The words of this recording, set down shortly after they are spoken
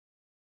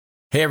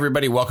Hey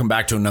everybody, welcome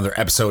back to another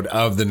episode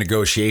of The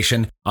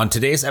Negotiation. On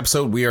today's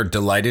episode, we are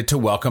delighted to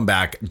welcome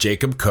back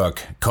Jacob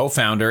Cooke,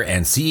 co-founder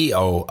and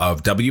CEO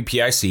of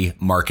WPIC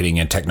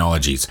Marketing and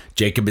Technologies.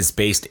 Jacob is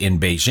based in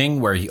Beijing,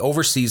 where he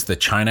oversees the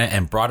China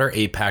and broader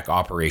APAC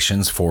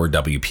operations for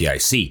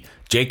WPIC.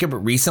 Jacob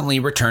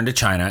recently returned to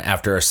China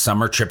after a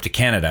summer trip to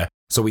Canada,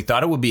 so we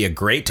thought it would be a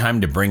great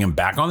time to bring him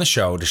back on the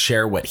show to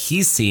share what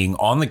he's seeing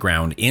on the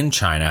ground in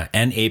China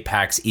and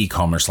APAC's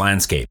e-commerce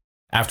landscape.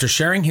 After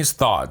sharing his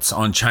thoughts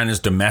on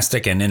China's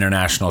domestic and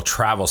international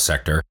travel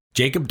sector,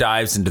 Jacob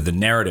dives into the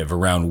narrative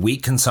around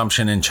weak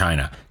consumption in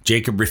China.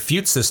 Jacob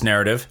refutes this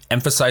narrative,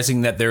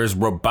 emphasizing that there is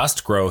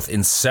robust growth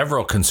in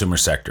several consumer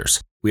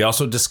sectors. We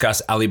also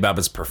discuss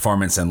Alibaba's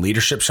performance and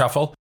leadership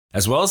shuffle,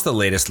 as well as the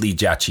latest Li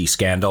Jiaqi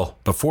scandal,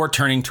 before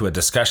turning to a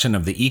discussion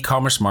of the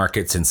e-commerce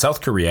markets in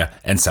South Korea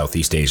and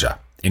Southeast Asia.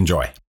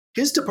 Enjoy.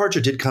 His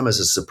departure did come as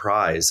a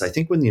surprise. I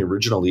think when the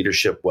original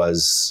leadership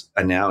was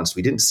announced,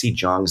 we didn't see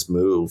Zhang's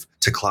move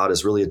to cloud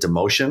as really a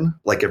demotion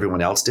like everyone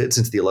else did,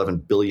 since the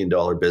 $11 billion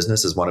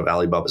business is one of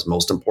Alibaba's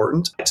most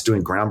important. It's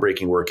doing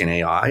groundbreaking work in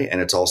AI,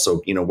 and it's also,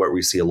 where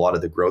we see a lot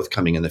of the growth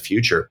coming in the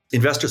future.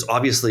 Investors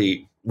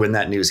obviously, when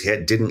that news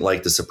hit, didn't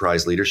like the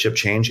surprise leadership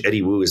change.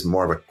 Eddie Wu is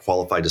more of a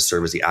qualified to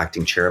serve as the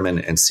acting chairman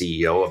and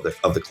CEO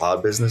of the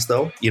cloud business,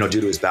 though, due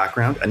to his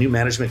background. A new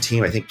management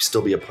team, I think,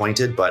 still be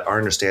appointed, but our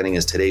understanding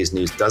is today's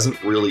news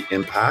doesn't really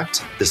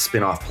impact the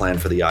spin-off plan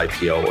for the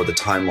IPO or the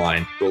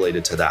timeline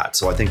related to that.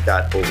 So I think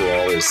that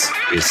overall is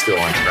still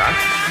on track.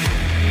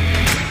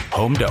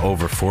 Home to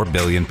over 4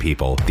 billion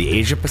people, the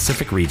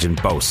Asia-Pacific region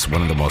boasts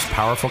one of the most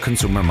powerful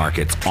consumer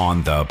markets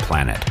on the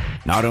planet.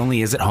 Not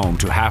only is it home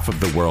to half of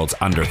the world's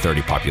under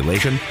 30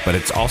 population, but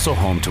it's also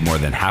home to more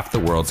than half the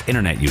world's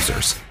internet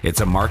users.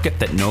 It's a market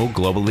that no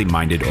globally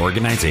minded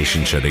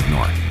organization should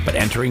ignore. But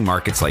entering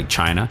markets like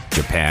China,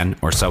 Japan,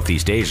 or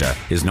Southeast Asia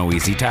is no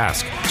easy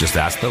task. Just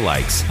ask the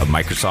likes of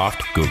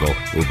Microsoft, Google,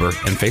 Uber,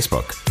 and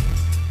Facebook.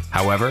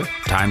 However,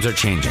 times are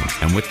changing,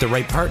 and with the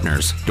right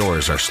partners,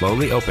 doors are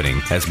slowly opening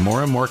as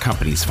more and more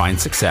companies find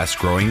success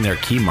growing their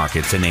key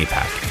markets in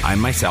APAC. I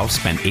myself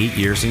spent 8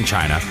 years in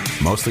China,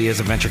 mostly as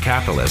a venture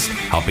capitalist,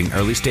 helping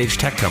early-stage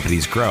tech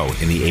companies grow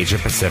in the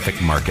Asia-Pacific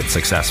market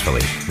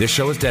successfully. This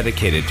show is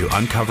dedicated to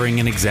uncovering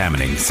and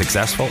examining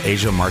successful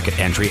Asia market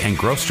entry and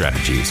growth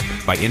strategies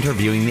by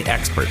interviewing the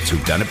experts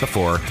who've done it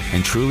before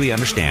and truly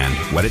understand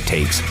what it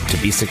takes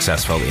to be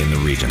successful in the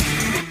region.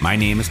 My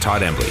name is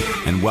Todd Embley,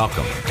 and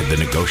welcome to The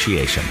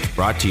Negotiation,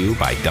 brought to you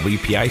by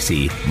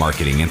WPIC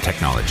Marketing and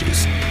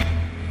Technologies.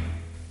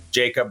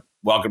 Jacob,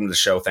 welcome to the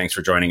show. Thanks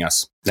for joining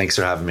us. Thanks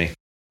for having me.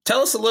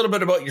 Tell us a little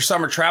bit about your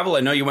summer travel.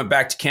 I know you went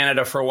back to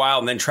Canada for a while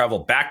and then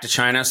traveled back to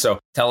China. So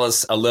tell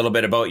us a little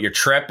bit about your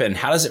trip and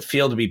how does it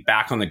feel to be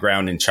back on the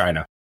ground in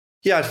China?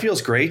 Yeah, it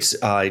feels great.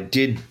 I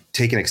did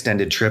take an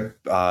extended trip,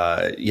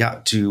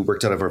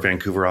 worked out of our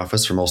Vancouver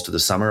office for most of the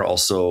summer.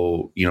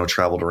 Also,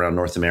 traveled around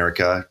North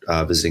America,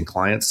 visiting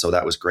clients. So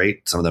that was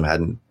great. Some of them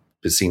hadn't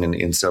been seen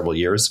in several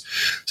years.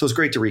 So it's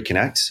great to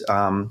reconnect.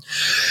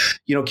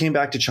 Came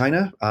back to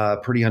China,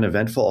 pretty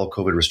uneventful. All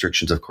COVID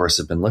restrictions, of course,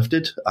 have been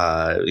lifted,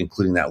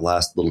 including that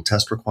last little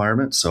test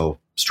requirement. So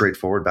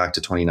straightforward back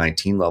to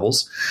 2019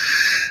 levels.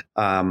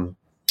 And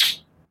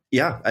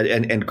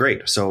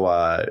great.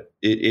 So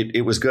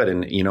it was good.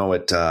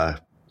 And,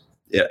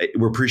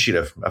 we're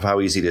appreciative of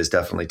how easy it is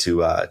definitely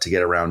to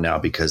get around now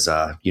because,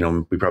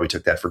 we probably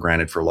took that for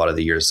granted for a lot of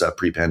the years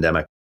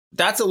pre-pandemic.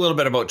 That's a little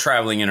bit about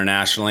traveling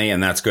internationally,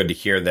 and that's good to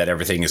hear that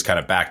everything is kind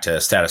of back to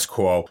status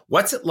quo.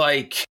 What's it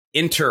like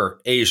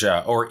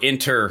inter-Asia or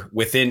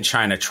within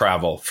China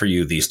travel for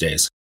you these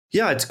days?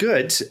 Yeah, it's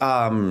good.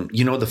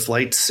 The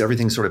flights,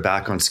 everything's sort of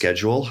back on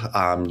schedule.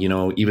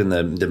 Even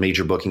the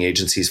major booking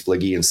agencies,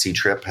 Fliggy and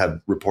C-Trip,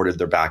 have reported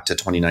they're back to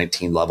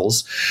 2019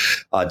 levels.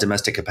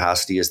 Domestic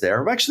capacity is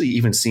there. We're actually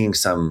even seeing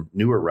some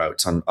newer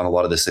routes on a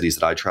lot of the cities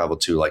that I travel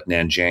to, like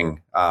Nanjing.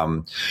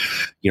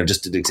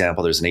 Just an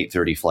example, there's an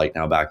 8:30 flight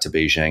now back to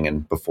Beijing,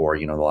 and before,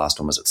 the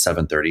last one was at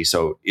 7:30.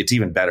 So it's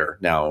even better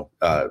now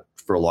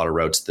for a lot of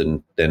routes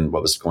than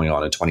what was going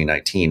on in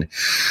 2019.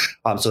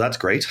 So that's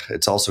great.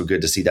 It's also good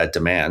to see that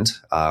demand.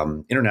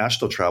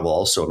 International travel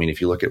also,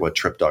 if you look at what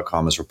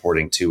Trip.com is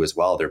reporting too as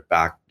well, they're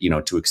back,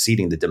 to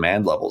exceeding the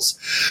demand levels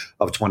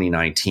of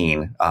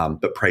 2019.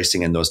 But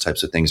pricing and those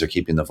types of things are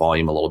keeping the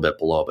volume a little bit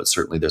below. But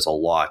certainly there's a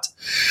lot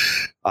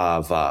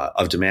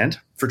of demand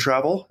for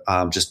travel,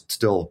 just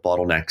still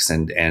bottlenecks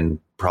and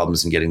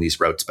problems in getting these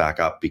routes back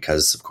up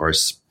because, of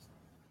course,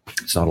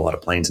 it's not a lot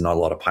of planes and not a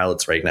lot of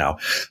pilots right now.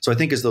 So I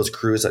think as those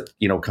crews that,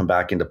 come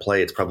back into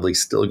play, it's probably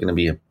still going to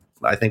be,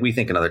 we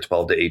think another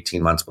 12 to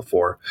 18 months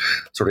before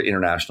sort of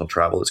international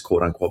travel is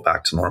quote unquote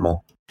back to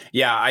normal.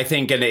 Yeah, I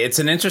think, and it's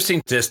an interesting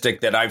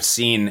statistic that I've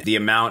seen the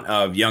amount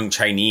of young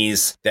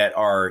Chinese that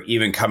are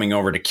even coming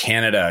over to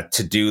Canada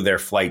to do their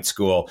flight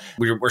school.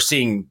 We're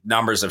seeing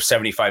numbers of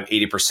 75,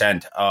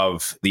 80%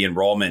 of the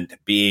enrollment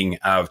being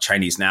of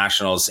Chinese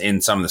nationals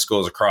in some of the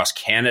schools across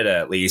Canada,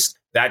 at least.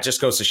 that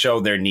just goes to show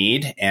their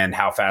need and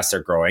how fast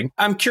they're growing.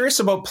 I'm curious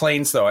about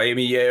planes, though. I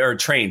mean, or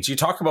trains. You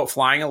talk about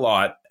flying a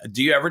lot.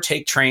 Do you ever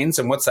take trains,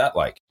 and what's that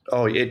like?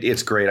 Oh,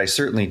 it's great. I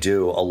certainly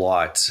do a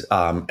lot,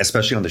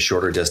 especially on the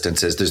shorter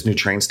distances. There's new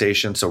train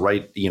stations. So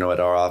right, at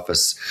our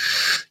office,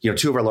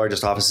 two of our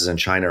largest offices in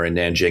China are in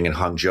Nanjing and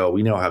Hangzhou.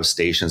 We now have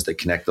stations that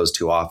connect those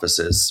two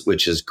offices,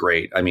 which is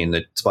great. I mean,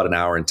 it's about an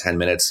hour and 10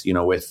 minutes,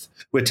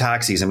 with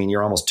taxis. I mean,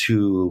 you're almost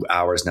 2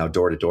 hours now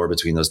door to door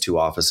between those two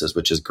offices,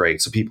 which is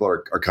great. So people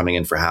are coming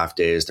in for half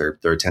days. They're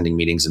attending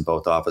meetings in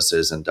both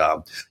offices. And,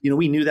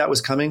 we knew that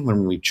was coming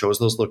when we chose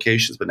those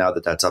locations, but now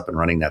that that's up and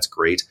running, that's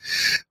great.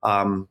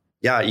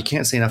 Yeah, you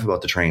can't say enough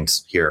about the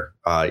trains here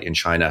in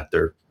China.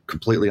 They're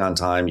completely on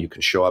time. You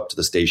can show up to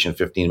the station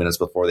 15 minutes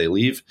before they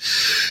leave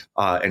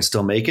and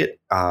still make it.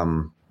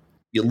 A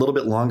little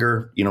bit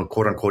longer,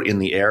 quote unquote, in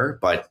the air,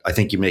 but I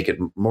think you make it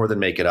more than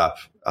make it up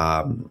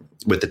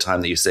with the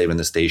time that you save in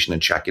the station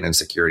and check-in and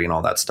security and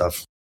all that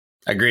stuff.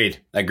 Agreed.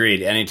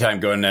 Anytime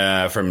going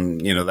from,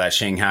 that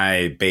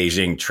Shanghai,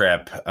 Beijing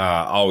trip,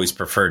 always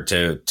preferred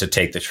to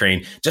take the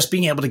train. Just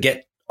being able to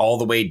get all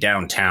the way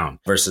downtown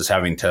versus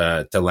having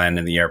to land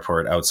in the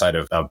airport outside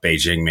of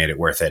Beijing made it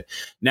worth it.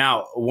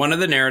 Now, one of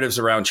the narratives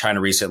around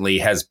China recently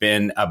has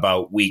been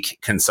about weak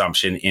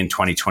consumption in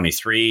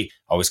 2023.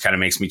 Always kind of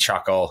makes me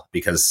chuckle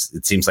because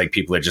it seems like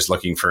people are just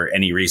looking for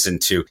any reason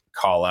to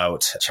call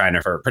out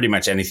China for pretty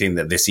much anything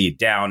that they see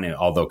down. And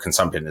although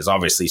consumption is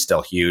obviously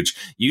still huge,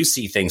 you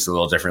see things a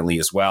little differently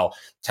as well.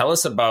 Tell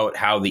us about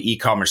how the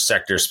e-commerce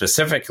sector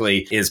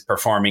specifically is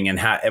performing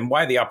and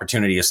why the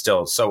opportunity is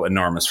still so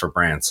enormous for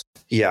brands.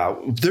 Yeah,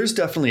 there's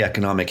definitely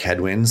economic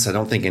headwinds. I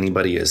don't think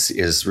anybody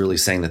is really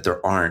saying that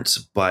there aren't,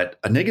 but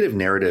a negative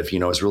narrative,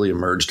 has really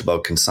emerged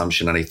about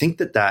consumption. And I think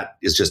that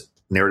is just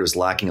narratives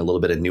lacking a little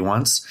bit of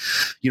nuance.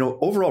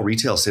 Overall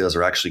retail sales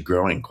are actually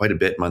growing quite a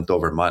bit month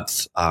over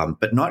month,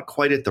 but not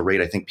quite at the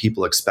rate I think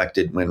people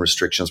expected when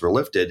restrictions were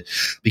lifted,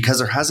 because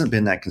there hasn't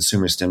been that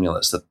consumer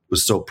stimulus that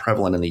was so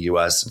prevalent in the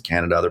US and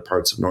Canada, other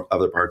parts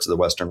of the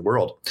Western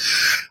world.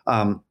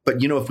 But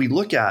if we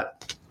look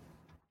at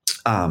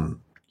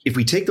if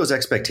we take those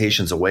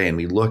expectations away and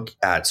we look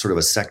at sort of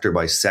a sector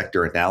by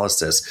sector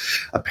analysis,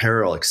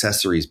 apparel,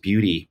 accessories,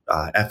 beauty,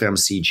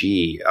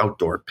 FMCG,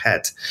 outdoor,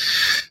 pet,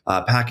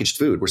 packaged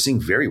food, we're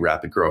seeing very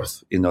rapid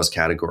growth in those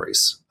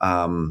categories.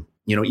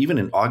 Even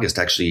in August,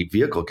 actually,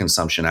 vehicle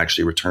consumption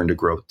actually returned to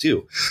growth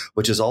too,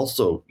 which is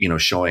also,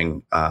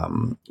 showing,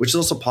 which is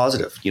also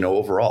positive,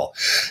 overall.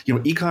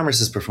 E-commerce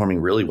is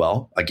performing really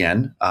well.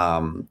 Again,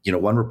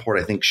 one report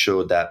I think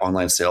showed that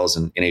online sales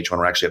in H1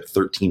 were actually up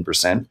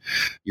 13%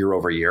 year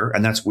over year.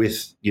 And that's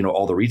with,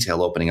 all the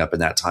retail opening up in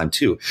that time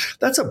too.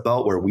 That's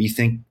about where we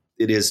think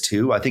it is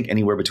too. I think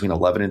anywhere between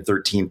 11 and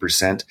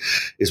 13%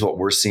 is what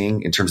we're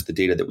seeing in terms of the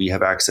data that we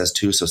have access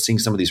to. So seeing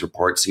some of these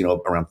reports,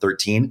 around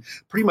 13,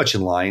 pretty much in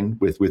line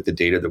with the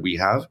data that we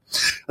have.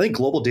 I think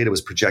global data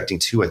was projecting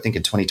too, I think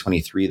in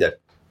 2023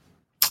 that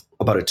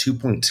about a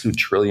 $2.2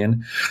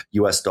 trillion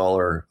US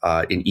dollar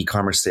in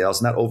e-commerce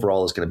sales. And that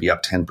overall is going to be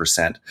up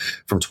 10%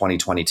 from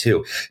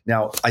 2022.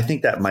 Now, I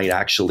think that might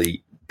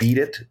actually beat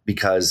it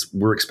because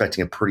we're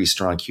expecting a pretty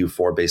strong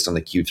Q4 based on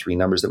the Q3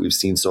 numbers that we've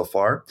seen so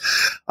far.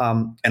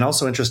 And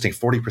also interesting,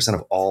 40%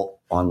 of all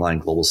online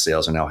global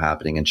sales are now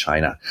happening in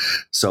China.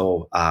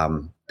 So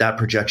that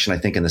projection, I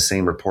think in the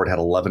same report had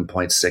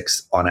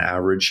 11.6 on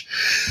average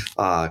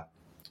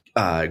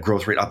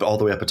growth rate up all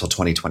the way up until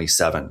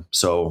 2027.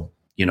 So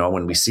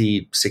when we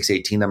see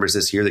 618 numbers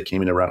this year that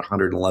came in around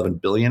 111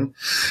 billion,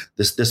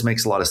 this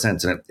makes a lot of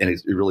sense and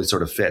it really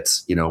sort of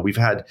fits. We've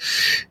had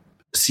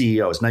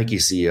CEOs, Nike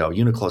CEO,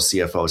 Uniqlo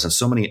CFOs, and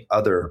so many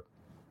other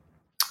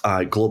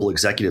global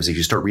executives, if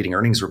you start reading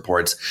earnings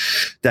reports,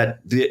 that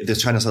the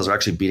China sales are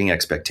actually beating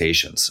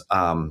expectations.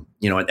 And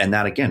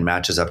that again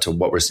matches up to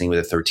what we're seeing with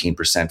a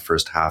 13%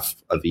 first half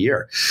of the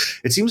year.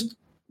 It seems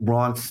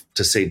wrong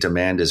to say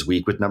demand is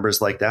weak with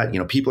numbers like that.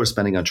 People are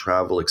spending on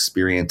travel,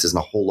 experiences, and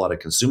a whole lot of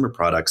consumer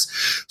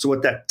products. So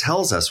what that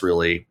tells us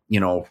really,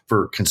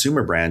 for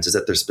consumer brands is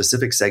that there's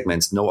specific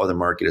segments no other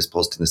market is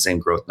posting the same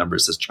growth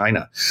numbers as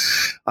China.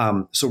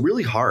 So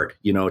really hard,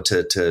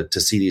 to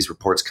see these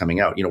reports coming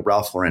out.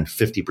 Ralph Lauren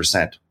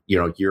 50%.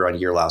 Year on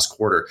year last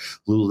quarter.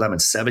 Lululemon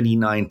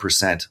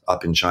 79%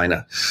 up in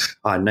China.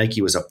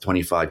 Nike was up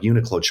 25.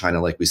 Uniqlo China,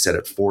 like we said,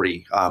 at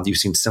 40. You've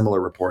seen similar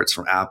reports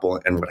from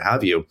Apple and what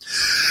have you.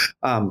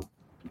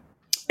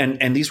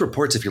 And these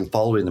reports, if you're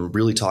following them,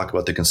 really talk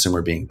about the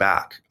consumer being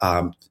back.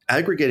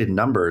 Aggregated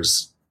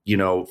numbers,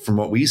 from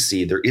what we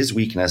see, there is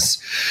weakness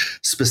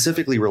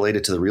specifically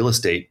related to the real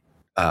estate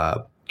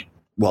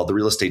the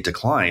real estate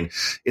decline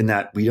in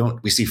that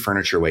we see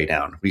furniture way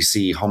down. We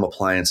see home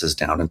appliances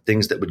down and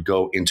things that would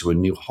go into a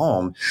new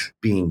home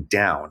being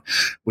down.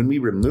 When we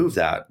remove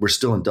that, we're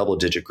still in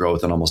double-digit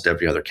growth in almost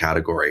every other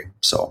category.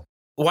 So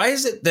why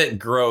is it that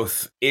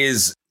growth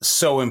is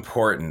so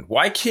important?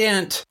 Why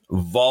can't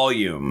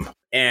volume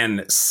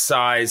and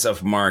size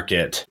of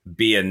market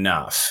be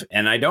enough?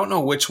 And I don't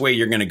know which way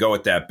you're going to go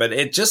with that, but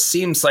it just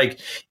seems like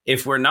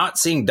if we're not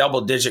seeing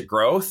double-digit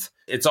growth,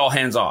 it's all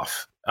hands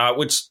off.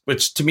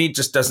 which to me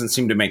just doesn't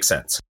seem to make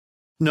sense.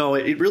 No,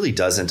 it really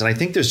doesn't. And I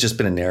think there's just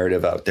been a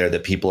narrative out there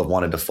that people have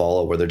wanted to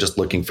follow where they're just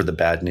looking for the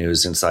bad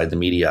news inside the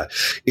media.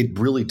 It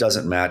really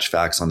doesn't match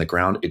facts on the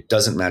ground. It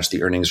doesn't match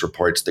the earnings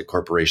reports that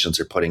corporations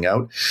are putting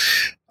out.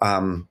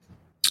 And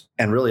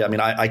really, I mean,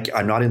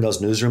 I'm not in those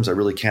newsrooms. I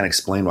really can't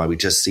explain why we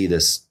just see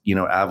this,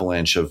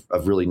 avalanche of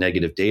really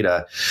negative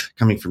data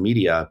coming from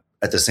media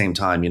at the same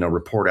time,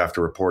 report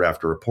after report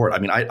after report. I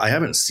mean, I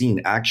haven't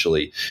seen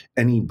actually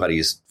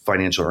anybody's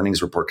financial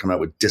earnings report come out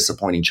with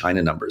disappointing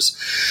China numbers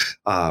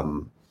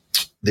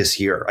this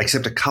year,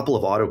 except a couple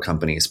of auto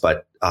companies.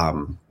 But,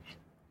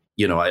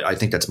 I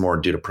think that's more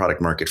due to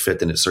product market fit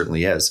than it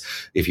certainly is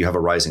if you have a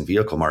rising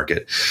vehicle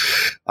market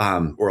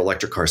or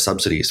electric car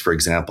subsidies, for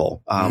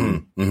example.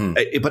 But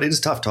it is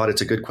tough, Todd.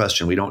 It's a good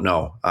question. We don't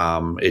know.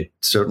 It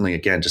certainly,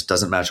 again, just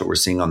doesn't match what we're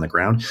seeing on the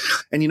ground.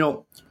 And,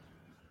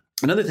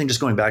 another thing, just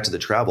going back to the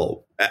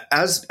travel,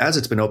 as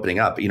it's been opening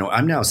up,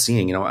 I'm now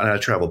seeing, in a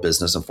travel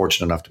business, I'm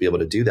fortunate enough to be able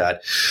to do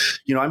that.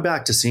 I'm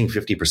back to seeing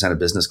 50% of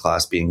business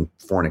class being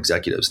foreign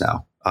executives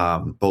now,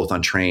 both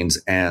on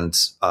trains and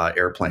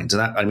airplanes.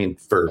 And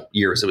that, for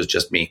years, it was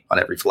just me on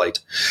every flight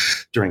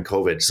during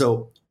COVID.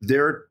 So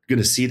they're going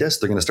to see this.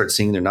 They're going to start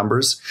seeing their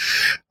numbers.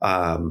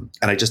 And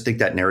I just think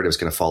that narrative is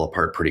going to fall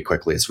apart pretty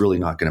quickly. It's really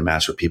not going to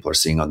match what people are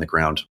seeing on the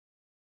ground.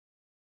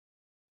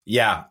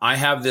 Yeah, I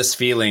have this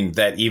feeling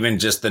that even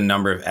just the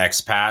number of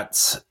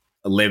expats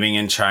living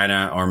in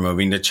China or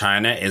moving to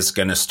China is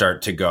going to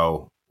start to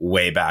go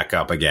way back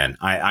up again.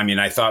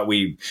 I thought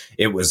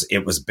it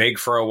was big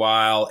for a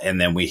while, and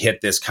then we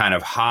hit this kind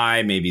of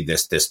high, maybe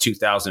this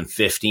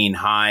 2015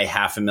 high,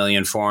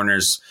 500,000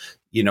 foreigners,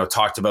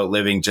 talked about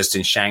living just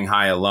in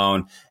Shanghai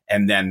alone.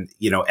 And then,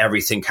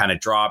 everything kind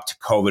of dropped.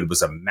 COVID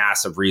was a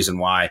massive reason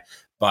why,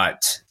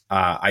 but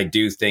I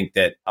do think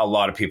that a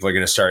lot of people are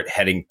going to start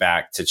heading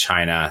back to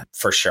China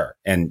for sure.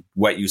 And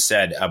what you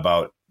said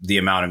about the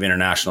amount of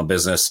international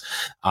business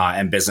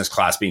and business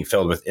class being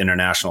filled with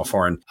international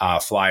foreign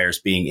flyers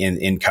being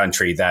in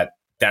country,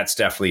 that's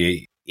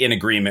definitely in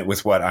agreement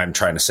with what I'm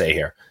trying to say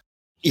here.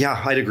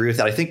 Yeah, I'd agree with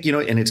that. I think,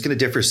 and it's going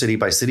to differ city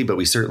by city, but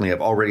we certainly have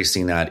already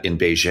seen that in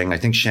Beijing. I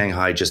think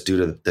Shanghai, just due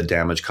to the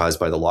damage caused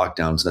by the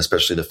lockdowns and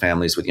especially the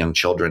families with young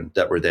children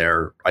that were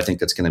there, I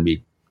think that's going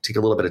to take a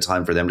little bit of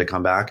time for them to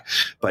come back.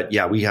 But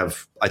yeah,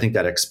 I think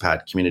that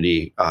expat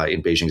community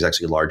in Beijing is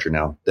actually larger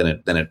now than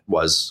it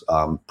was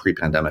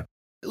pre-pandemic.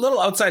 A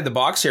little outside the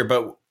box here,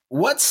 but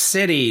what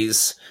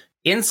cities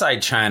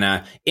inside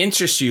China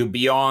interest you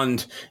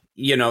beyond,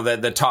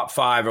 the top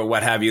 5 or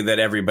what have you that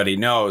everybody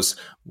knows?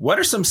 What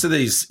are some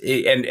cities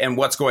and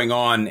what's going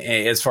on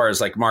as far as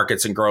like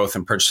markets and growth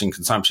and purchasing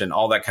consumption,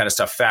 all that kind of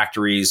stuff,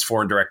 factories,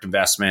 foreign direct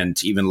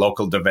investment, even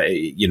local,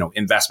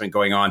 investment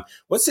going on?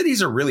 What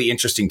cities are really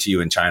interesting to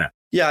you in China?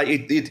 Yeah,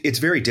 it's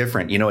very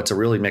different. It's a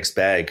really mixed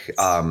bag.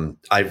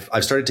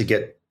 I've started to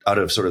get out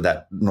of sort of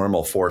that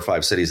normal 4 or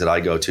 5 cities that I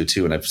go to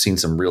too. And I've seen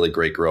some really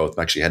great growth.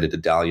 I'm actually headed to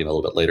Dalian a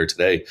little bit later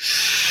today.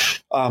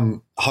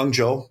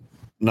 Hangzhou,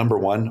 number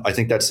 1. I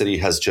think that city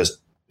has just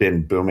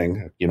been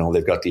booming.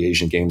 They've got the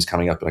Asian Games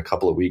coming up in a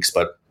couple of weeks,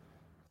 but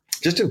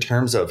just in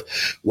terms of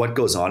what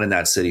goes on in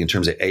that city, in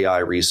terms of AI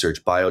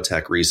research,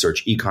 biotech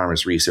research,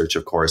 e-commerce research,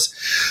 of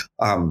course,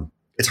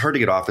 it's hard to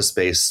get office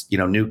space.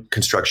 New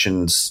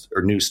constructions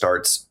or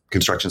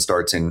construction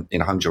starts in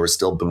Hangzhou are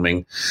still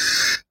booming.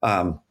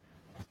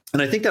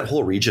 And I think that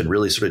whole region,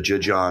 really sort of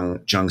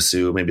Zhejiang,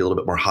 Jiangsu, maybe a little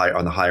bit more high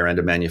on the higher end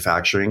of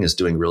manufacturing, is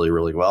doing really,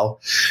 really well.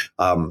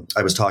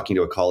 I was talking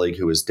to a colleague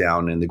who was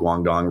down in the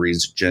Guangdong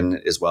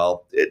region as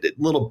well.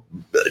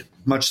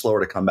 Much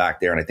slower to come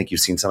back there. And I think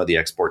you've seen some of the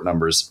export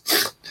numbers,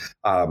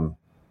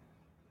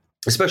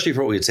 especially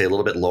for what we'd say a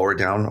little bit lower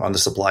down on the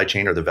supply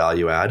chain or the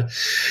value add.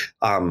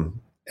 And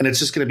it's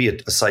just going to be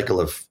a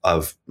cycle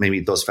of maybe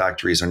those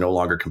factories are no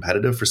longer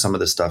competitive for some of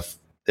the stuff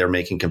they're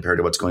making compared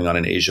to what's going on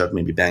in Asia,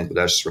 maybe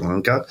Bangladesh, Sri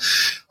Lanka.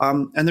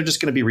 And they're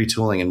just going to be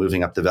retooling and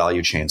moving up the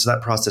value chain. So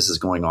that process is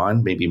going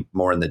on, maybe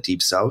more in the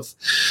deep south.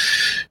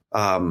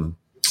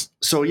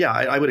 So yeah,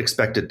 I would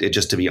expect it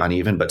just to be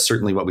uneven, but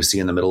certainly what we see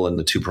in the middle in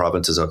the 2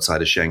 provinces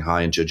outside of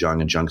Shanghai and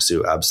Zhejiang and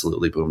Jiangsu,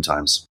 absolutely boom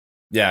times.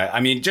 Yeah,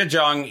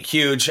 Zhejiang,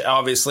 huge.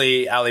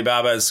 Obviously,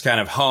 Alibaba's kind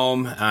of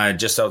home,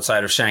 just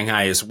outside of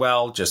Shanghai as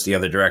well, just the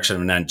other direction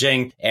of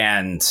Nanjing.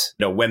 And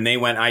when they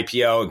went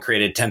IPO and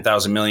created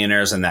 10,000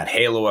 millionaires and that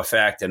halo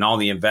effect and all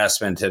the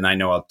investment, and I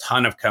know a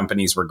ton of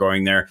companies were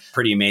going there.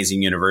 Pretty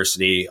amazing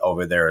university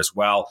over there as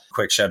well.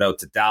 Quick shout out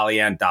to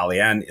Dalian.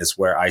 Dalian is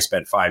where I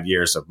spent 5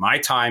 years of my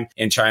time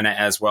in China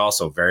as well,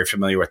 so very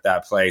familiar with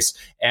that place.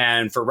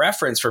 And for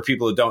reference, for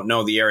people who don't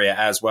know the area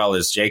as well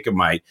as Jacob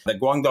might, the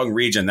Guangdong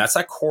region, that's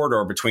that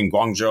corridor between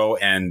Guangzhou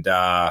and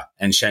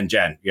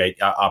Shenzhen, right?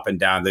 Up and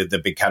down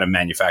the big kind of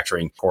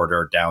manufacturing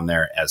corridor down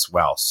there as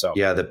well. So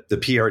yeah, the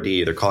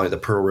PRD, they're calling it the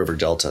Pearl River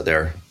Delta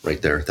there,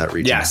 right there, that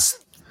region. Yes.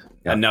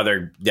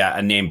 Yeah.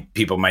 A name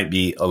people might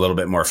be a little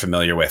bit more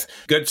familiar with.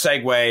 Good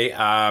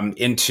segue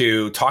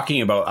into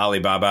talking about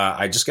Alibaba.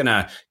 I'm just going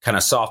to kind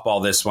of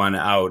softball this one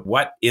out.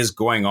 What is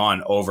going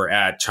on over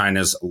at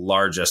China's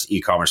largest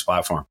e-commerce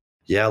platform?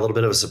 Yeah, a little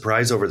bit of a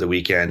surprise over the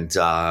weekend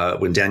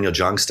when Daniel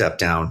Zhang stepped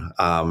down,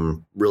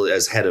 really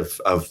as head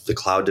of the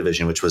cloud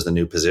division, which was the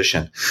new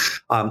position.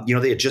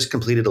 They had just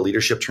completed a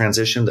leadership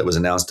transition that was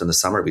announced in the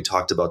summer. We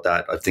talked about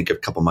that, I think, a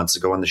couple months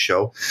ago on the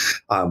show,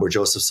 where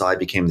Joseph Tsai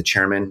became the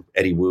chairman,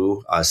 Eddie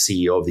Wu,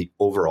 CEO of the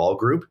overall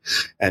group,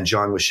 and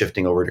Zhang was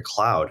shifting over to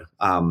cloud.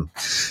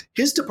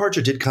 His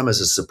departure did come as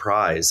a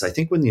surprise. I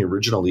think when the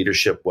original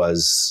leadership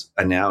was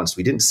announced,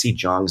 we didn't see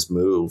Zhang's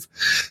move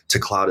to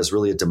cloud as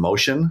really a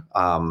demotion.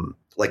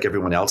 Like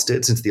everyone else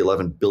did, since the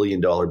 $11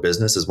 billion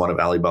business is one of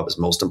Alibaba's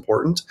most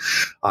important.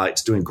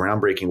 It's doing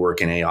groundbreaking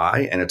work in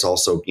AI, and it's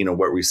also,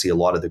 where we see a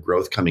lot of the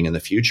growth coming in the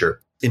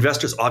future.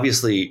 Investors,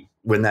 obviously,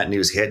 when that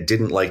news hit,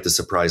 didn't like the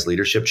surprise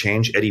leadership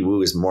change. Eddie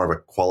Wu is more of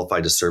a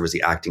qualified to serve as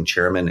the acting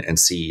chairman and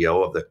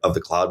CEO of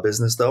the cloud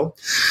business, though.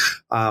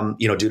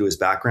 Due to his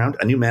background,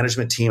 a new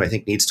management team, I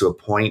think, needs to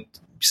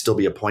still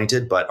be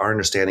appointed, but our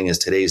understanding is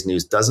today's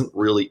news doesn't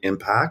really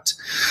impact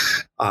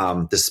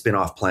the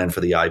spin-off plan for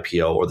the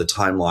IPO or the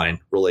timeline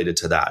related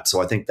to that.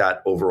 So I think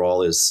that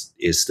overall is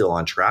still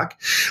on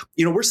track.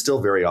 We're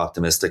still very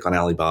optimistic on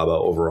Alibaba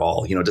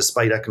overall.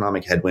 Despite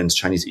economic headwinds,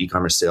 Chinese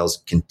e-commerce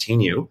sales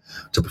continue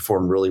to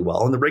perform really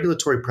well. And the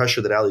regulatory pressure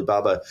that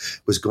Alibaba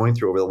was going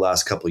through over the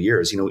last couple of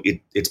years,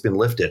 it's been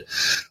lifted.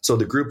 So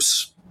the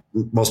group's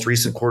most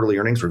recent quarterly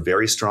earnings were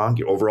very strong.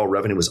 Your overall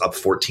revenue was up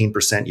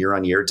 14% year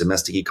on year.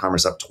 Domestic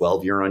e-commerce up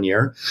 12% year on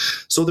year.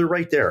 So they're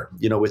right there,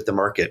 with the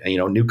market.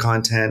 And, new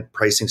content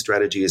pricing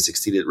strategy has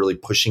succeeded at really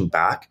pushing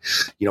back,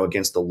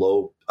 against the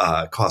low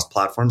cost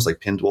platforms like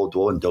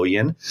Pinduoduo and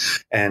Douyin.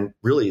 And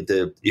really,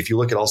 if you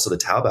look at also the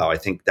Taobao, I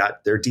think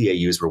that their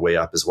DAUs were way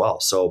up as well.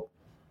 So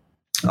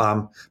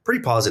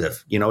pretty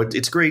positive.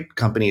 It's a great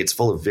company. It's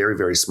full of very,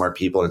 very smart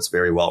people, and it's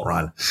very well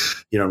run.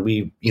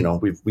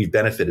 We've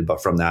benefited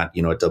from that, at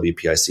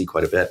WPIC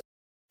quite a bit.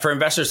 For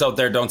investors out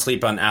there, don't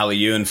sleep on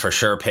Aliyun for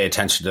sure. Pay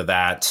attention to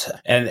that.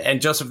 And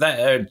Joseph,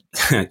 that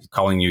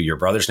calling you your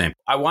brother's name,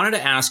 I wanted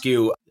to ask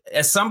you,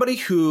 as somebody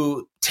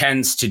who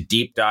tends to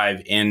deep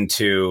dive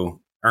into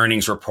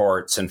earnings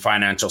reports and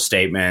financial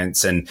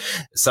statements, and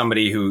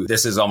somebody who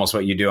this is almost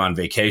what you do on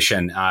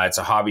vacation. It's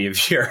a hobby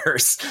of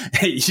yours.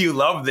 You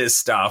love this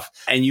stuff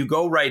and you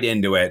go right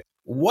into it.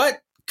 What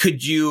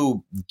could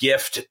you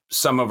gift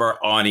some of our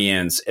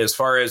audience as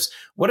far as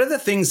what are the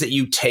things that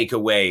you take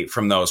away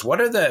from those? What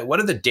are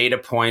the data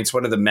points?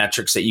 What are the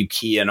metrics that you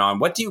key in on?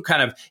 What do you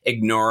kind of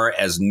ignore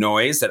as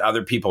noise that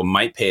other people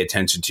might pay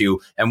attention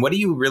to? And what do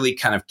you really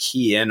kind of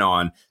key in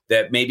on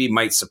that maybe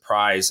might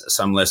surprise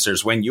some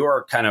listeners when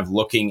you're kind of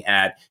looking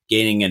at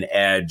gaining an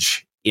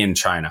edge in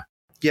China?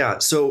 Yeah.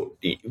 So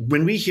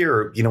when we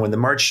hear, when the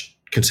March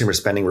consumer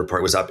spending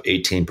report was up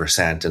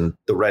 18% and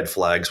the red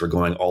flags were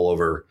going all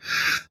over,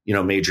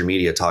 major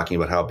media talking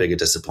about how big a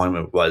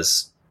disappointment it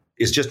was,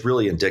 is just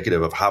really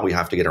indicative of how we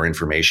have to get our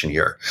information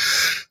here.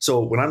 So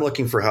when I'm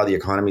looking for how the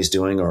economy is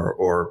doing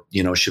or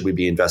should we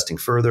be investing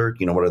further,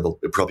 what are the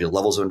appropriate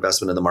levels of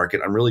investment in the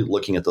market, I'm really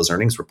looking at those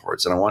earnings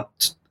reports. And I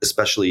want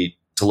especially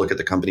to look at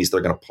the companies that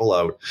are going to pull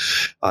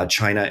out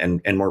China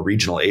and more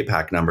regional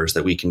APAC numbers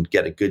that we can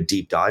get a good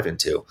deep dive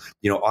into.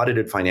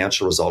 Audited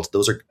financial results,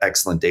 those are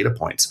excellent data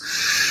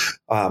points.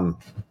 Some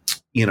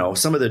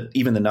of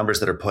even the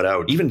numbers that are put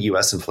out, even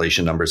US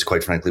inflation numbers,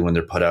 quite frankly, when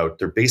they're put out,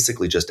 they're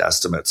basically just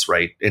estimates,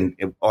 right? And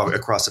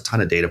across a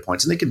ton of data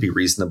points, and they can be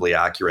reasonably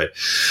accurate,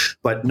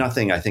 but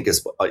nothing I think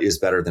is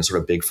better than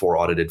sort of big four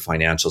audited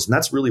financials. And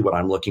that's really what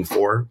I'm looking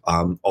for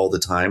all the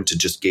time to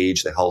just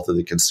gauge the health of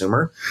the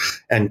consumer.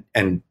 And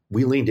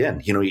we leaned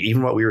in,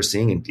 even what we were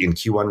seeing in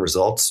Q1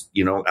 results,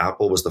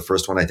 Apple was the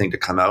first one, I think, to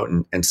come out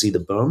and see the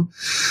boom.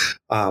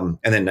 And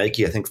then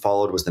Nike, I think,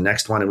 followed, was the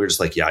next one. And we were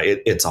just like, yeah,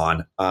 it's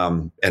on.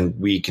 And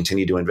we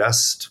continue to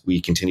invest. We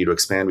continue to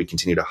expand. We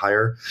continue to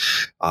hire.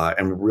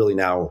 And really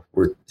now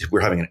we're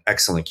having an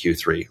excellent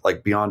Q3,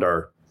 like beyond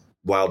our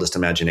wildest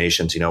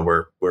imaginations.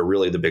 We're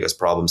really the biggest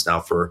problems now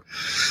for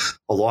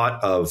a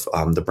lot of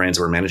the brands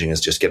that we're managing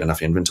is just get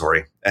enough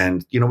inventory.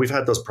 And, we've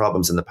had those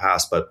problems in the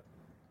past, but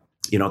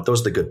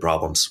those are the good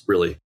problems,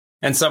 really.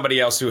 And somebody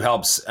else who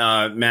helps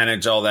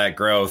manage all that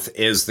growth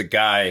is the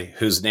guy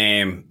whose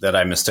name that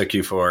I mistook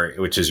you for,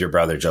 which is your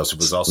brother, Joseph,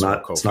 was also a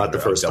co-founder. It's not the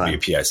first of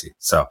WPIC.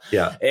 So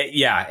yeah.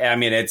 I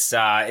mean, it's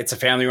a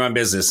family-run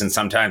business, and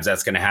sometimes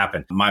that's going to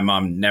happen. My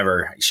mom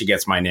she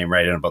gets my name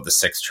right in about the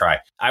sixth try.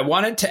 I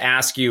wanted to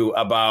ask you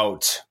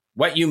about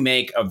what you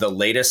make of the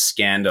latest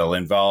scandal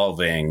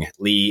involving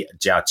Li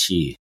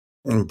Jiaqi.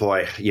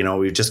 Boy,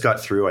 we've just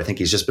got through. I think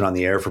he's just been on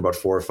the air for about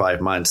 4 or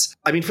 5 months.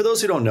 I mean, for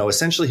those who don't know,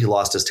 essentially he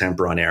lost his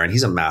temper on air, and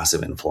he's a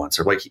massive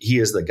influencer. Like, he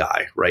is the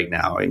guy right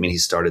now. I mean, he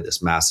started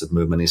this massive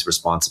movement. He's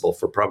responsible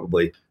for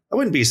probably, I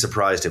wouldn't be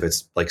surprised if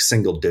it's like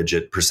single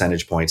digit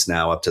percentage points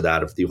now up to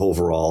that of the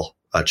overall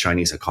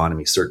Chinese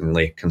economy,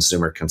 certainly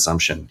consumer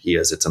consumption.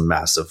 It's a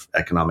massive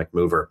economic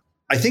mover.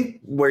 I think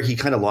where he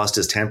kind of lost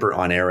his temper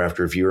on air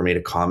after a viewer made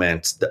a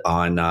comment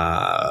on,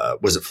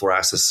 was it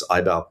fluorescence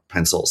eyebrow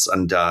pencils?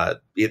 And I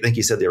think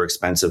he said they were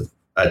expensive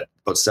at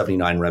about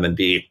 79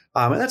 renminbi.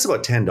 And that's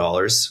about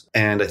 $10.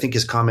 And I think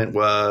his comment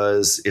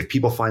was, if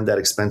people find that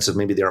expensive,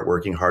 maybe they aren't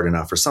working hard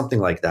enough or something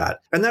like that.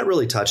 And that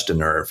really touched a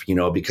nerve,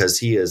 because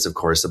he is, of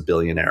course, a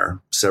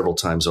billionaire several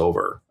times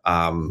over.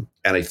 And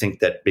I think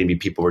that maybe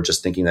people were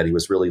just thinking that he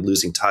was really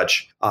losing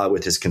touch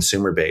with his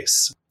consumer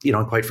base.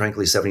 Quite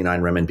frankly,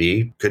 79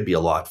 renminbi could be a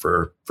lot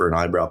for an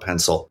eyebrow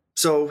pencil.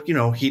 So,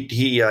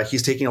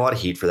 he's taking a lot of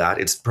heat for that.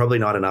 It's probably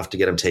not enough to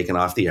get him taken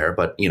off the air,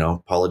 but,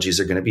 apologies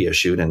are going to be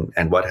issued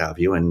and what have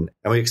you. And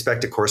we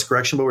expect a course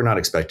correction, but we're not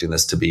expecting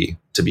this to be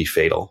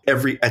fatal.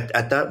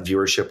 At that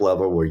viewership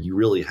level where you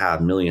really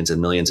have millions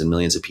and millions and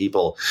millions of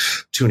people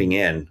tuning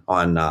in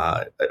on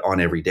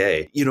every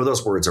day,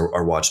 those words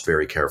are watched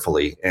very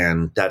carefully.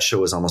 And that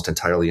show is almost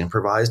entirely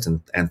improvised,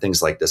 and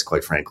things like this,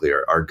 quite frankly,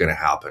 are going to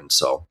happen.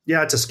 So,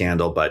 yeah, it's a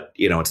scandal, but,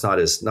 it's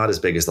not as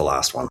big as the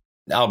last one.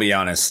 I'll be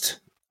honest.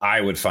 I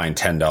would find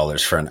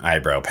 $10 for an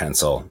eyebrow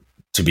pencil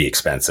to be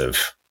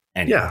expensive.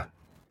 And yeah,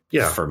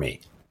 for me.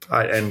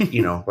 I'm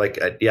not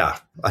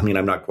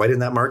quite in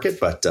that market,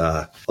 but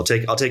I'll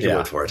take your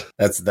word for it.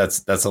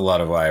 That's a lot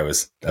of why I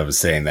was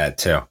saying that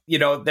too.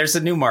 There's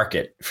a new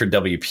market for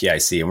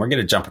WPIC, and we're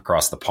going to jump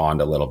across the pond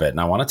a little bit. And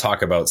I want to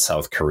talk about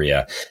South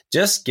Korea.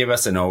 Just give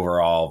us an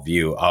overall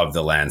view of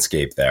the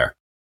landscape there.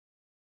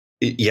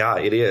 Yeah,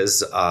 it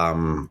is.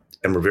 And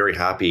we're very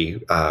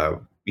happy. We're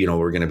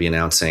going to be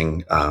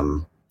announcing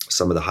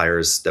some of the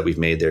hires that we've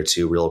made there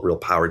too. Real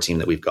power team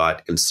that we've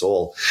got in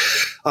Seoul.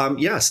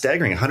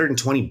 Staggering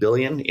 120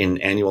 billion in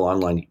annual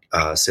online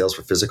sales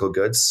for physical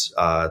goods.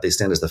 They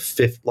stand as the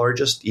 5th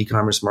largest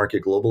e-commerce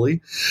market globally.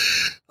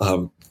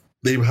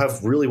 They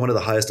have really one of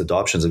the highest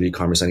adoptions of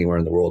e-commerce anywhere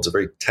in the world. It's a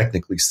very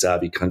technically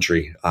savvy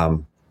country.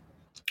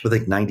 With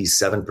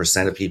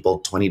 97% of people,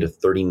 20 to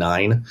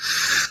 39,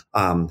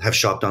 have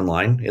shopped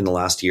online in the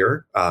last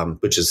year,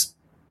 which is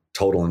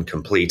total and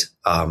complete.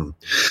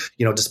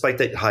 Despite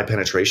that high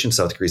penetration,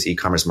 South Korea's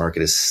e-commerce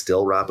market is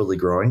still rapidly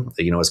growing.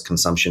 As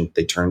consumption,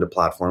 they turn to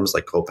platforms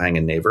like Cooke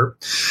and Naver,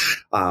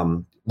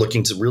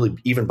 looking to really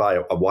even buy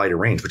a wider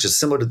range, which is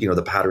similar to,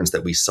 the patterns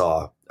that we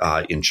saw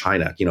in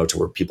China, to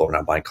where people are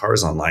now buying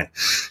cars online.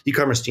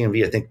 E-commerce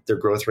GMV, I think their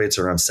growth rates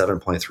are around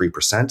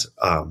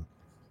 7.3%.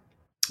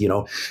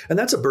 And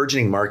that's a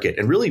burgeoning market.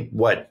 And really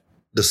what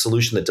the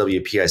solution that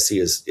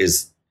WPIC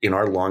is in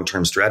our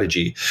long-term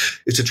strategy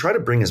is to try to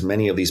bring as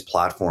many of these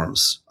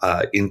platforms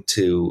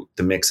into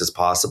the mix as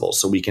possible.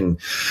 So we can,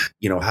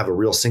 have a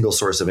real single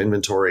source of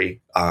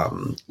inventory,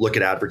 look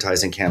at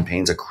advertising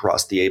campaigns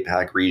across the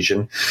APAC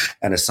region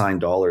and assign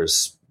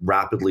dollars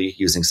rapidly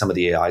using some of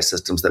the AI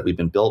systems that we've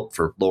been built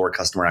for lower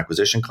customer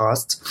acquisition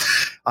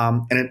costs.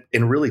 And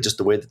really just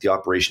the way that the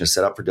operation is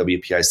set up for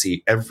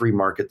WPIC, every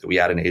market that we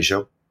add in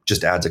Asia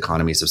just adds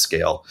economies of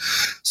scale.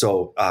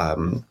 So,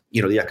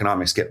 the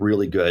economics get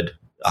really good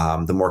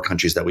the more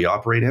countries that we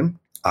operate in.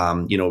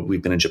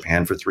 We've been in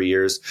Japan for 3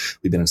 years.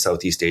 We've been in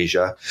Southeast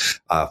Asia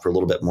for a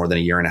little bit more than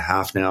a year and a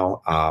half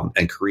now.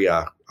 And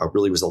Korea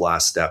really was the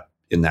last step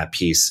in that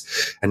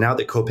piece. And now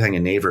that Cooke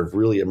and Naver have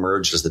really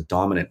emerged as the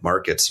dominant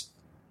markets,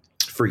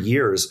 for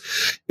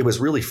years, it was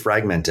really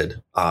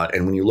fragmented.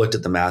 And when you looked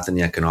at the math and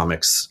the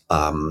economics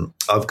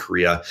of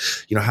Korea,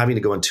 having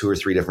to go on 2 or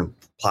 3 different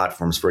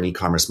platforms for an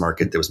e-commerce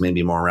market that was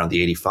maybe more around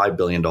the $85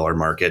 billion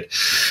market,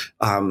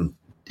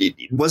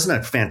 it wasn't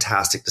a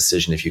fantastic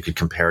decision if you could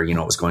compare,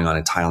 what was going on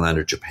in Thailand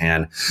or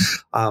Japan.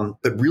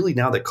 But really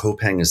now that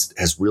Cooke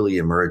has really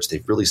emerged,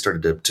 they've really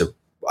started to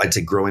I'd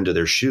say, grow into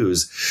their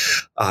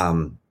shoes.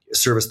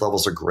 Service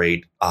levels are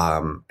great.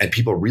 And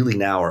people really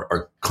now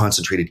are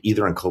concentrated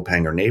either on Cooke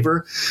or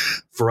Naver.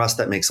 For us,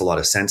 that makes a lot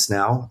of sense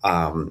now.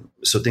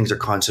 So things are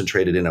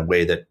concentrated in a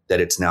way that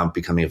it's now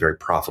becoming a very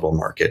profitable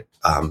market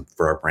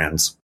for our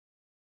brands.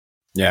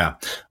 Yeah.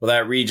 Well,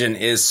 that region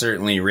is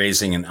certainly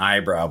raising an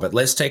eyebrow, but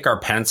let's take our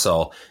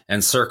pencil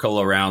and circle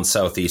around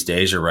Southeast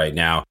Asia right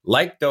now.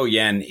 Like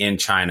Douyin in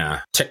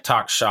China,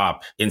 TikTok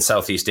Shop in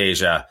Southeast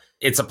Asia,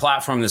 it's a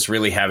platform that's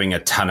really having a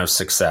ton of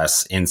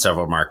success in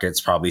several markets,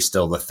 probably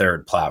still the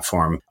third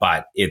platform,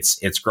 but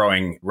it's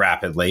growing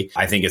rapidly.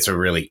 I think it's a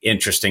really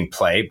interesting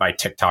play by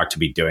TikTok to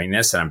be doing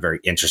this, and I'm very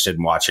interested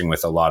in watching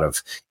with a lot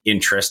of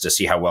interest to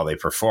see how well they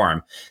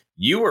perform.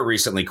 You were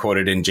recently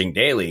quoted in Jing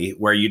Daily,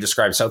 where you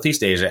described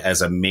Southeast Asia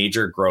as a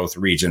major growth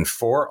region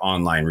for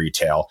online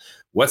retail.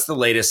 What's the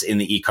latest in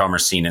the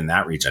e-commerce scene in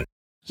that region?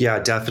 Yeah,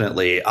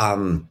 definitely.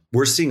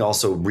 We're seeing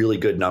also really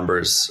good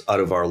numbers out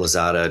of our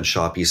Lazada and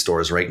Shopee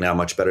stores right now,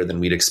 much better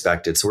than we'd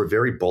expected. So we're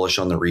very bullish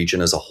on the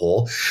region as a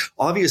whole.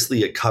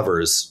 Obviously, it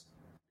covers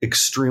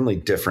extremely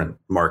different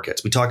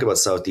markets. We talk about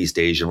Southeast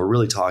Asia, and we're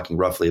really talking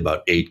roughly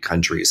about 8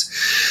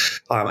 countries.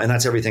 And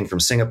that's everything from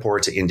Singapore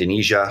to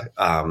Indonesia,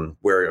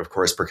 where, of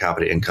course, per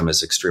capita income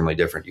is extremely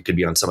different. You could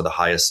be on some of the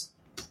highest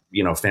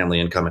family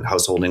income and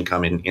household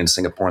income in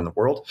Singapore in the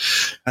world.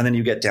 And then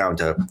you get down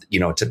to,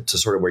 to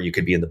sort of where you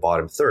could be in the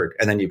bottom third.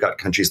 And then you've got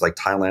countries like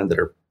Thailand that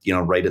are,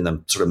 right in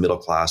the sort of middle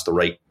class, the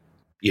right,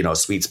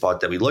 sweet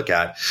spot that we look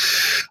at.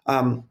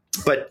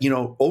 But,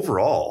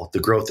 overall, the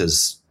growth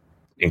is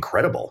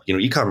incredible.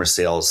 E-commerce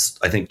sales,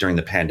 I think during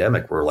the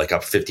pandemic were like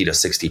up 50 to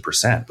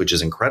 60%, which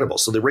is incredible.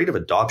 So the rate of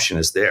adoption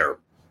is there.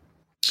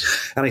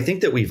 And I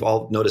think that we've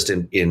all noticed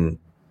in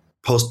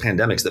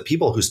post-pandemics that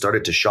people who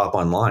started to shop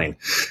online,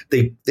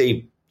 they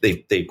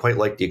quite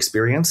like the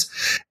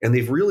experience, and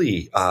they've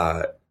really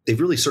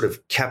sort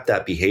of kept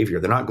that behavior.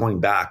 They're not going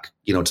back,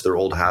 to their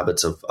old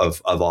habits of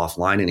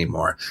offline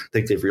anymore. I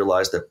think they've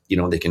realized that,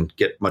 they can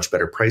get much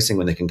better pricing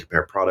when they can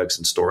compare products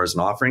and stores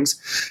and offerings.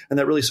 And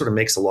that really sort of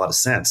makes a lot of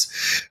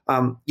sense.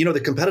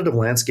 The competitive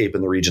landscape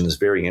in the region is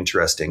very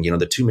interesting.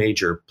 The two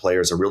major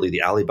players are really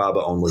the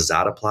Alibaba-owned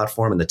Lazada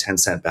platform and the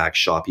Tencent-backed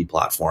Shopee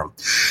platform.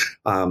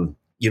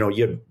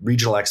 You had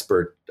regional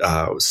expert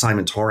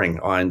Simon Toring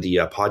on the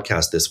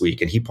podcast this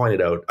week, and he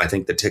pointed out, I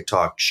think the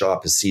TikTok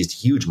shop has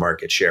seized huge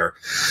market share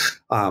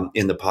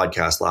in the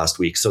podcast last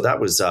week. So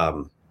that was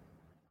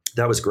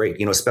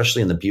great,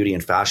 especially in the beauty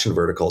and fashion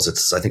verticals.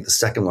 It's, I think, the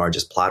second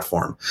largest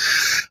platform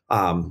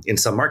in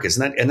some markets.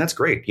 And that's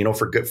great,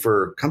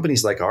 for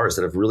companies like ours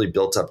that have really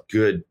built up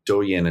good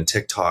Douyin and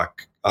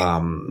TikTok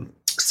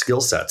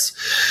skill sets.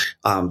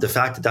 The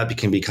fact that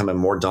can become a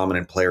more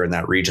dominant player in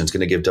that region is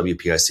going to give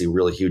WPIC a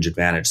really huge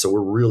advantage. So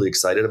we're really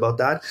excited about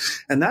that.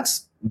 And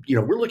that's,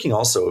 we're looking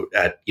also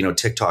at,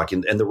 TikTok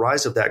and the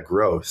rise of that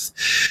growth,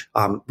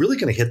 really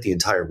going to hit the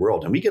entire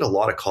world. And we get a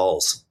lot of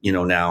calls,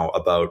 now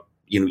about,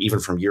 even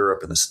from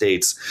Europe and the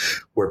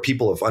States, where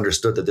people have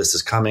understood that this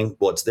is coming.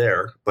 Well, it's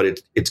there, but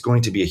it's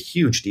going to be a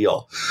huge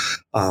deal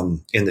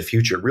in the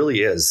future. It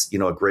really is,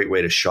 a great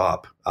way to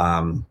shop.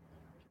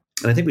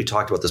 And I think we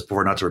talked about this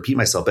before, not to repeat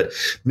myself, but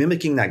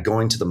mimicking that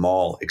going to the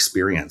mall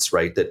experience,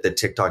 right? That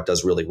TikTok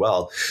does really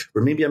well,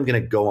 where maybe I'm going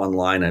to go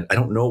online and I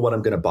don't know what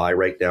I'm going to buy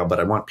right now, but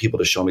I want people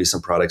to show me some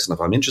products. And if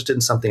I'm interested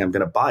in something, I'm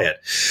going to buy it.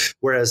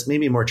 Whereas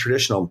maybe more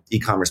traditional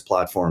e-commerce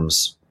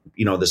platforms,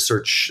 the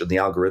search, the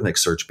algorithmic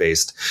search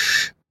based,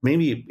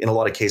 maybe in a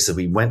lot of cases,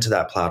 we went to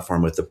that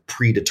platform with a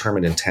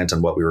predetermined intent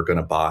on what we were going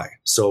to buy.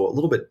 So a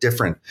little bit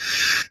different,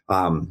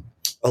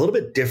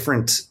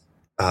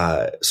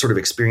 sort of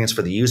experience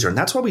for the user. And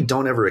that's why we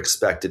don't ever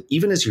expect it.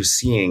 Even as you're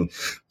seeing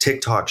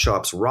TikTok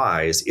shops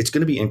rise, it's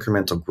going to be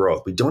incremental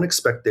growth. We don't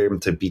expect them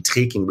to be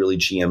taking really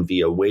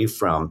GMV away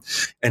from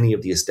any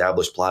of the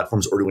established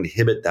platforms or to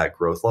inhibit that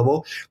growth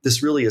level.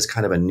 This really is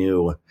kind of a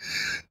new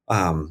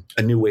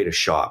way to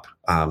shop.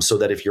 So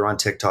that if you're on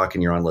TikTok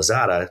and you're on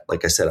Lazada,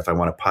 like I said, if I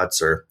want a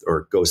putz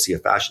or go see a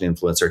fashion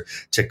influencer,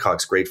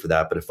 TikTok's great for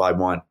that. But if I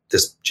want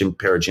this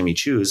pair of Jimmy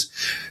Choos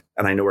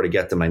and I know where to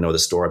get them, I know the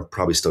store, I'm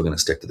probably still going to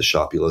stick to the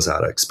Shopee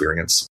Lazada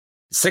experience.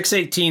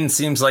 6/18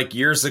 seems like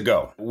years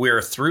ago.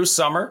 We're through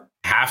summer.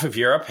 Half of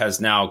Europe has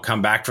now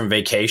come back from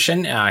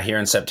vacation here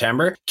in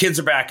September. Kids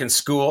are back in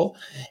school,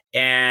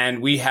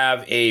 and we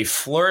have a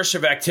flourish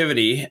of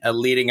activity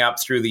leading up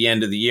through the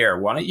end of the year.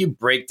 Why don't you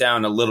break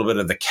down a little bit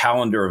of the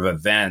calendar of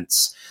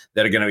events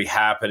that are going to be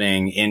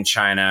happening in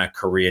China,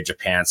 Korea,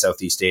 Japan,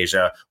 Southeast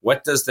Asia?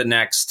 What does the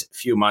next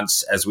few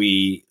months as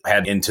we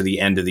head into the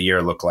end of the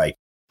year look like?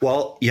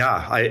 Well,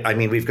 yeah, I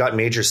mean, we've got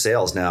major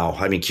sales now.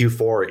 I mean,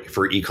 Q4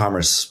 for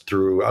e-commerce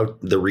throughout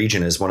the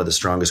region is one of the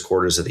strongest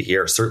quarters of the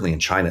year. Certainly in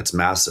China, it's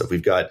massive.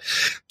 We've got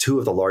two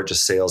of the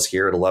largest sales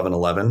here at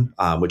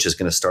 11/11, which is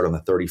going to start on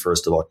the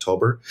 31st of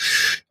October,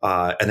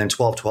 and then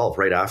 12/12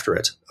 right after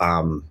it.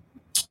 And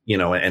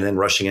then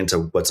rushing into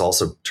what's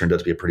also turned out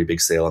to be a pretty big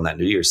sale on that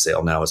New Year's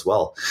sale now as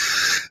well.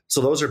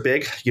 So those are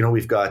big.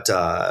 We've got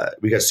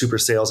super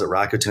sales at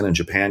Rakuten in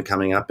Japan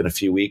coming up in a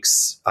few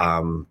weeks.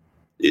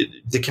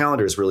 The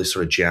calendar is really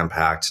sort of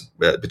jam-packed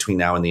between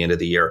now and the end of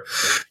the year.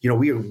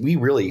 We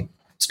really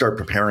start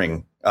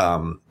preparing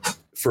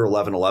for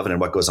 11/11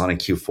 and what goes on in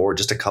Q4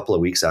 just a couple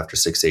of weeks after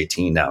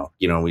 6/18 now.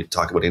 We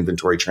talk about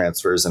inventory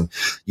transfers and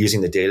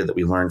using the data that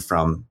we learned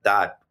from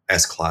that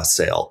S-Class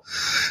sale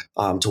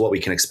to what we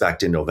can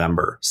expect in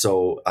November.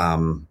 So,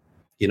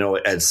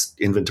 as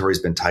inventory has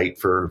been tight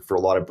for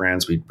a lot of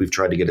brands, we've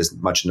tried to get as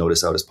much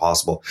notice out as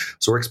possible.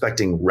 So we're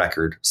expecting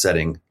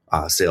record-setting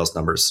sales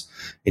numbers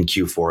in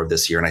Q4 of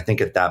this year. And I think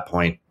at that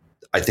point,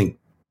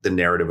 the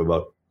narrative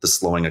about the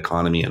slowing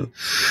economy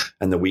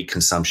and the weak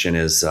consumption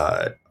is,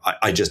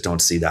 I just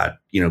don't see that,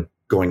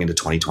 going into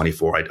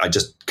 2024. I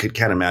just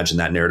can't imagine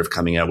that narrative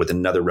coming out with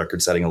another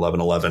record-setting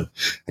 11/11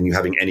 and you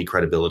having any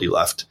credibility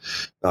left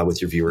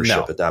with your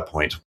viewership at that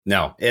point.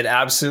 No, it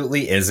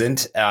absolutely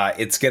isn't.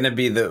 It's going to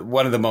be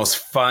one of the most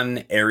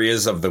fun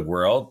areas of the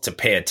world to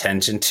pay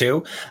attention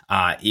to,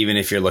 even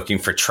if you're looking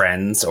for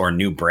trends or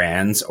new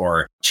brands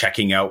or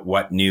checking out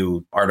what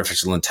new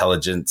artificial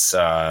intelligence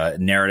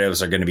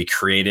narratives are going to be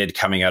created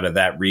coming out of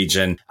that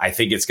region. I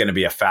think it's going to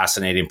be a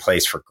fascinating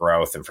place for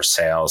growth and for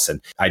sales.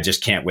 And I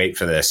just can't wait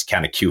for this. Can't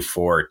kind of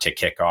Q4 to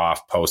kick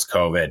off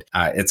post-COVID.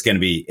 It's going to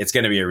be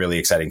a really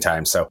exciting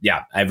time. So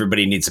yeah,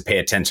 everybody needs to pay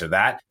attention to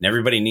that. And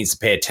everybody needs to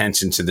pay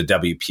attention to the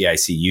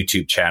WPIC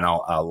YouTube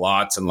channel.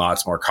 Lots and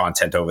lots more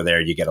content over there.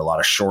 You get a lot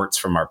of shorts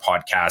from our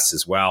podcasts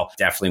as well.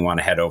 Definitely want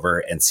to head over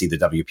and see the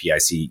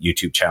WPIC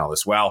YouTube channel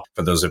as well.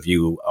 For those of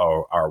you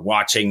who are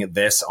watching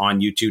this on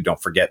YouTube,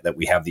 don't forget that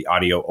we have the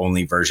audio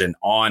only version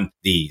on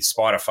the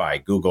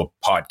Spotify, Google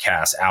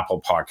Podcasts,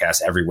 Apple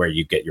Podcasts, everywhere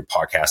you get your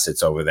podcast,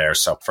 it's over there.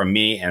 So from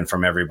me and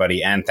from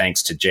everybody, and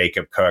thanks to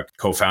Jacob Cooke,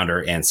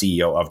 co-founder and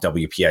CEO of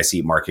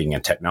WPIC Marketing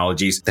and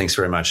Technologies. Thanks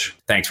very much.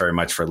 Thanks very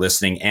much for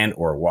listening and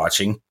or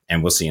watching,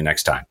 and we'll see you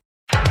next time.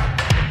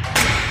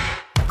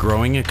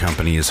 Growing a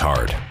company is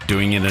hard.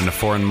 Doing it in a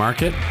foreign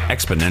market,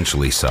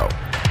 exponentially so.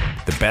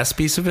 The best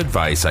piece of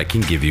advice I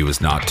can give you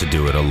is not to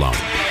do it alone.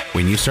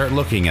 When you start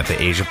looking at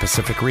the Asia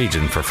Pacific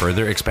region for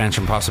further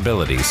expansion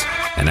possibilities,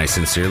 and I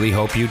sincerely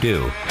hope you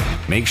do,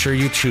 make sure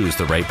you choose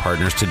the right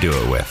partners to do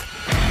it with.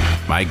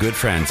 My good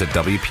friends at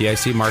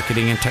WPIC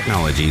Marketing and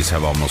Technologies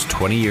have almost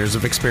 20 years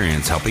of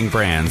experience helping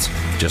brands,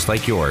 just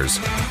like yours,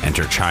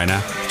 enter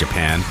China,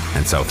 Japan,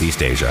 and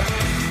Southeast Asia.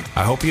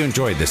 I hope you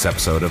enjoyed this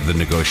episode of The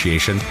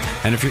Negotiation,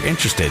 and if you're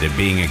interested in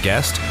being a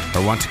guest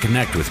or want to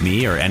connect with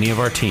me or any of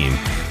our team,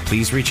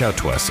 please reach out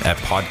to us at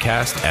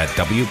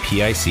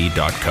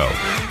podcast@wpic.co,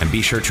 and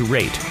be sure to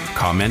rate,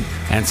 comment,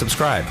 and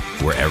subscribe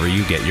wherever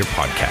you get your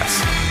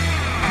podcasts.